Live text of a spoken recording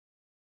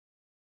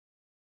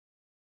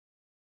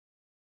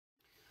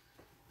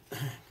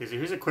Okay, so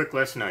here's a quick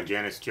lesson on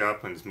Janis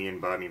Joplin's Me and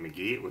Bobby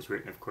McGee. It was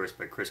written, of course,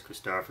 by Chris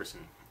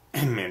Christopherson.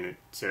 And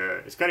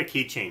it's got a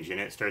key change in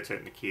it. It starts out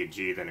in the key of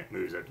G, then it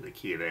moves up to the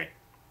key of A.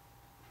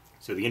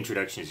 So the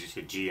introduction is just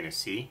a G and a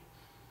C,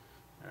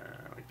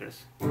 like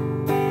this.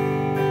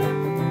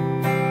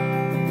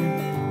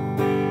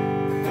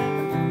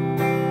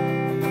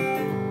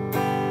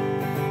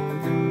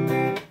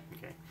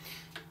 Okay.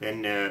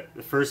 Then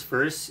the first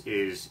verse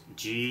is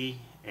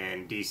G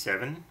and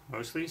D7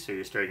 mostly, so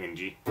you're starting in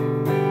G.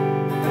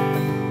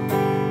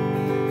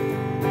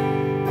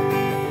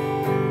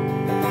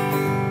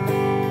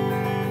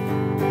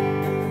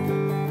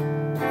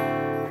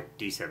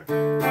 D7.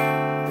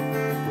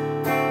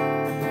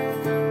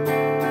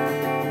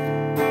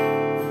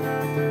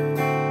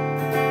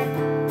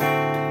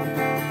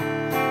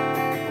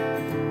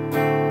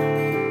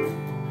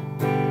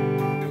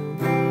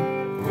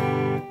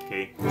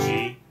 Okay,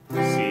 G,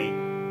 C,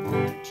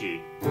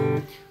 G.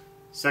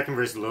 Second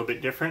verse is a little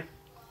bit different.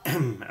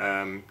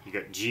 You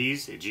got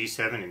G's, a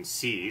G7, and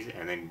C's,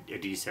 and then a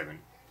D7.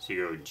 So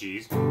you go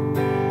G's.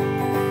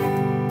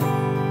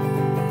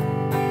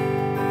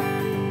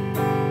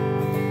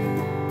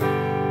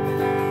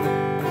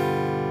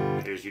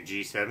 There's your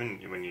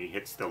G7 when he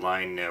hits the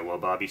line while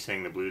Bobby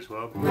sang the blues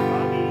well.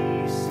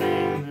 Bobby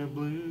sang the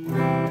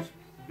blues.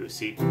 Do a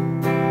C.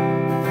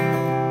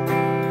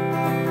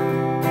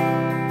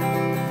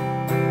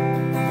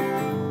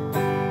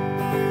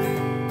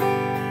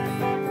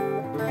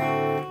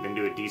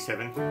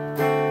 D7.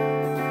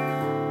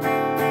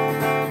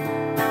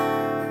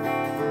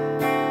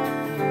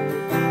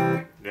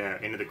 Yeah,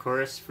 into the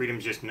chorus.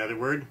 Freedom's just another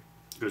word.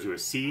 Goes to a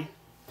C.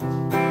 To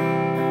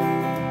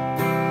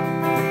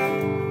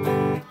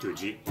a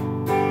G.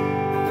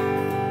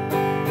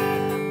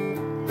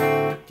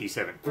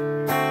 D7.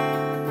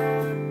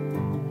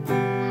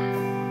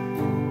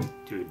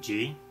 To a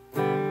G.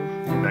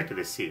 Back to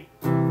the C.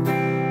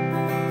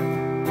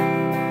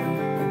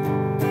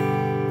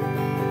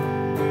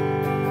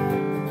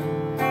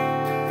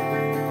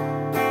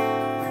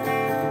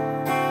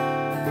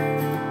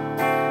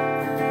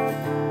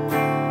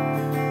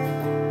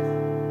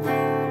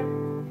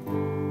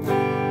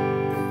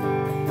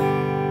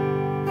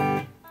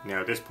 Now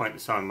at this point the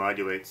song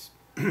modulates,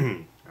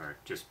 or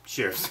just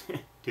shifts,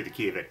 to the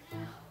key of it.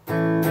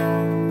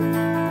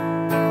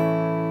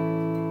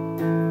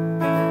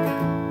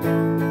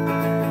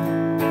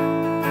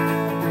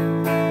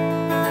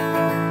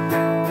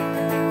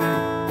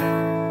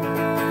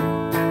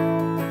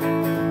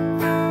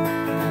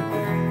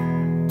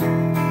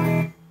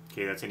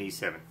 Okay, that's an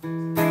E7.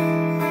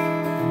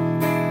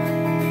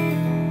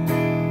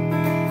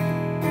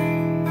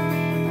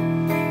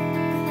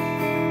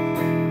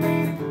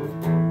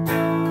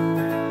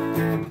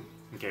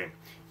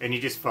 And you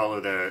just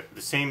follow the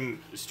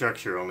same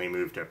structure, only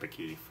moved up a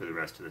key for the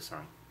rest of the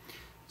song.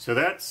 So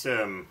that's,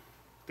 the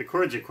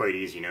chords are quite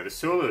easy. Now the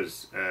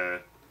solo's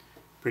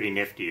pretty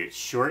nifty. It's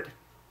short.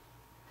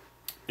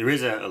 There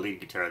is a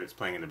lead guitar that's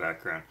playing in the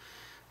background,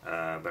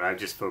 but I've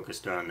just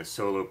focused on the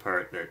solo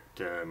part that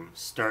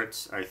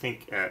starts, I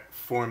think, at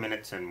 4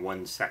 minutes and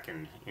 1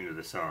 second into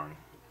the song.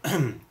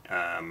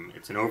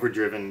 It's an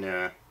overdriven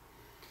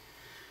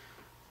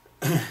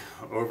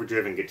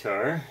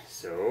guitar,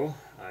 so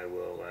I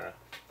will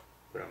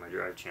put on my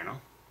drive channel.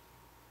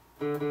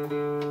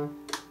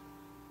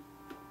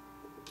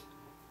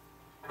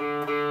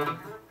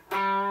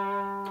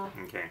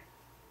 Okay.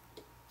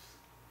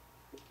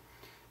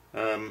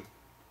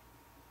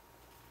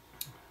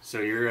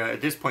 So you're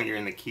at this point you're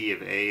in the key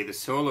of A. The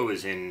solo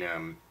is in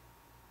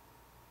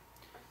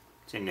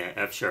it's in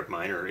F sharp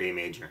minor or A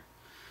major.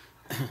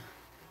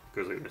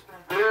 Goes like this.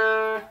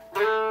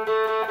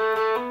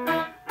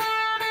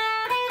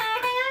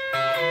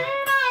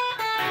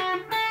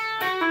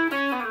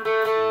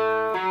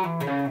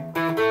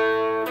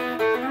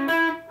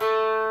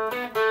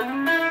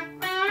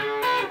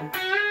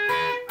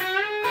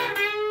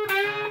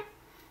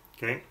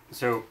 Okay,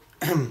 so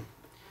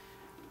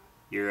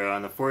you're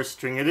on the 4th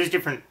string. There's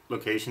different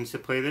locations to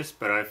play this,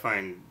 but I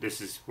find this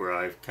is where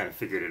I've kind of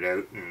figured it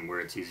out and where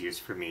it's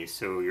easiest for me.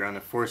 So you're on the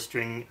 4th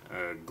string,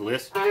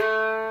 gliss,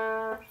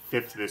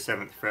 5th to the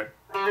 7th fret.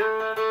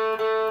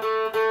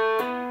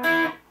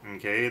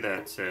 Okay,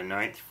 that's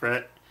 9th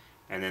fret,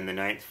 and then the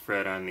 9th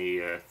fret on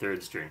the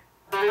 3rd string.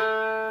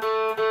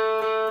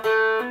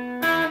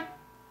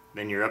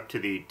 Then you're up to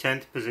the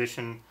 10th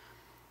position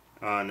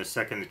on the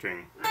 2nd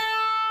string.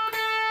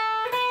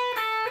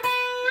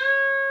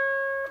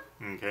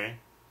 Okay.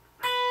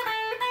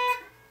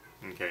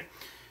 Okay.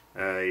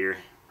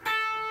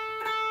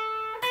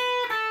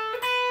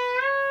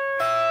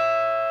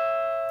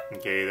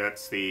 Okay,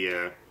 that's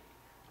the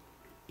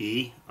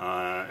E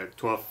at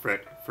 12th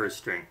fret, 1st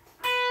string.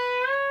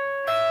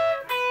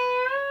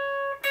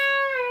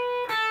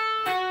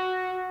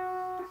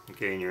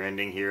 Okay, and you're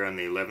ending here on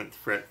the 11th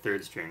fret,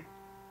 3rd string.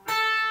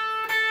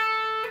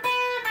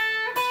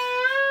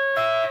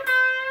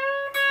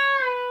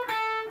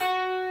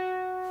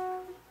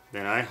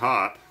 Then I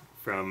hop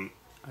from,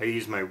 I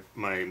use my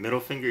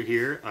middle finger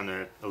here on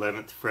the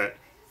 11th fret,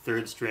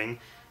 3rd string,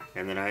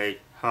 and then I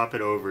hop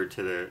it over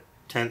to the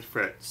 10th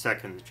fret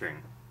 2nd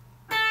string.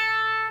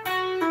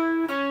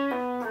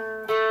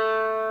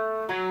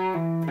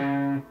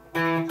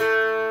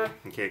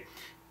 Okay,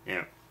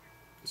 yeah,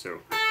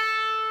 so,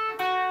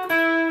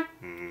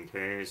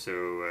 okay,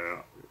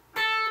 so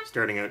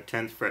starting out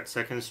 10th fret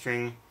 2nd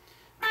string,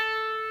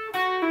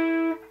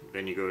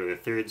 then you go to the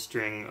 3rd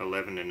string,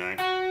 11 to 9,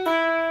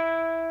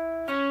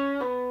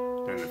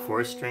 then the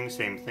 4th string,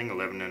 same thing,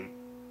 11 and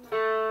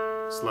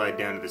slide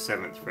down to the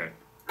 7th fret.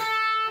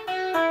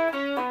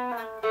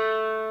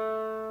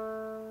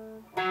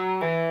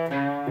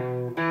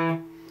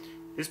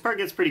 This part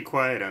gets pretty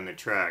quiet on the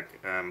track.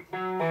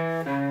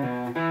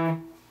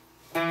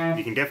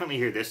 You can definitely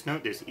hear this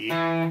note, this E.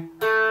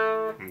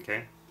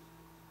 Okay.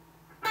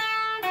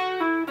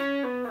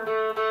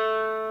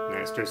 Now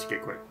it starts to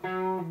get quiet.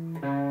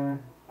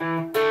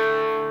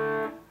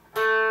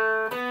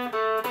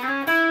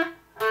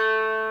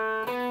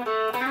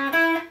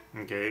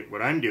 Okay,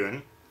 what I'm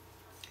doing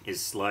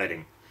is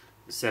sliding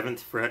the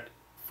 7th fret,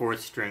 4th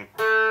string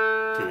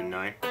to the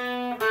 9.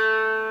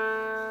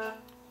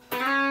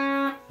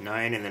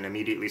 9, and then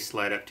immediately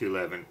slide up to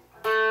 11.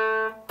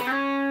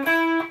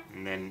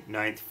 And then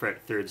 9th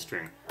fret, 3rd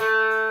string.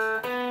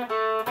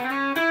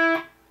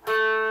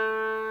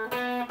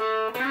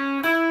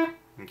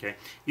 Okay,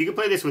 you can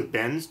play this with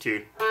bends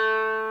too.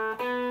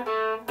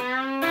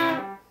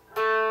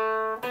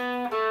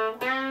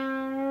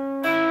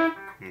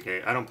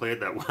 Okay, I don't play it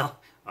that well,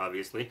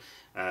 obviously.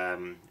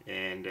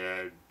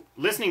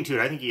 Listening to it,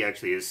 I think he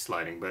actually is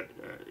sliding, but,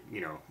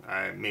 you know,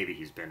 maybe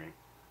he's bending.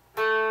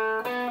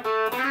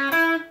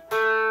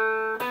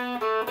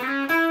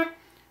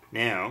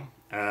 Now,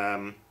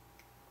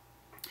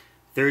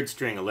 3rd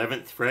string,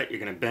 11th fret, you're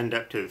going to bend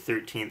up to the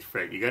 13th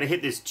fret. You got to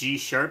hit this G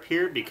sharp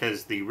here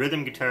because the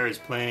rhythm guitar is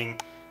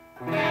playing,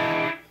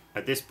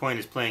 at this point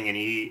is playing an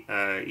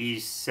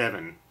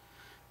E7,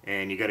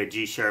 and you got a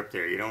G sharp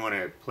there. You don't want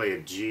to play a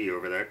G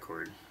over that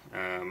chord.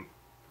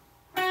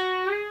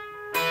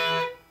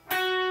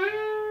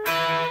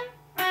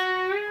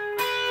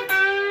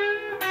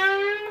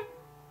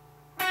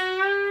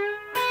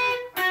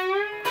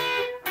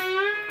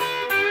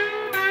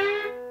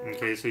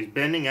 Okay, so he's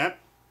bending up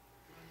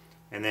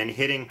and then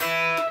hitting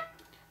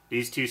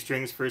these two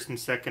strings, 1st and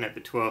 2nd, at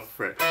the 12th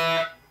fret.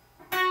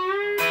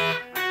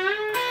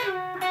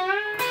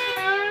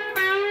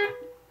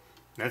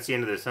 That's the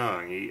end of the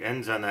song. He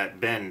ends on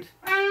that bend.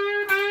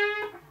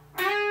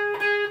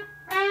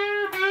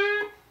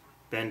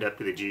 Bend up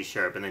to the G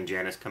sharp, and then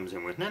Janice comes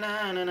in with na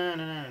na na na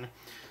na na.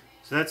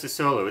 So that's a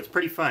solo. It's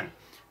pretty fun.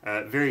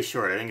 Very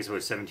short. I think it's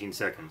about 17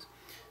 seconds.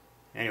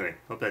 Anyway,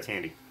 hope that's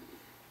handy.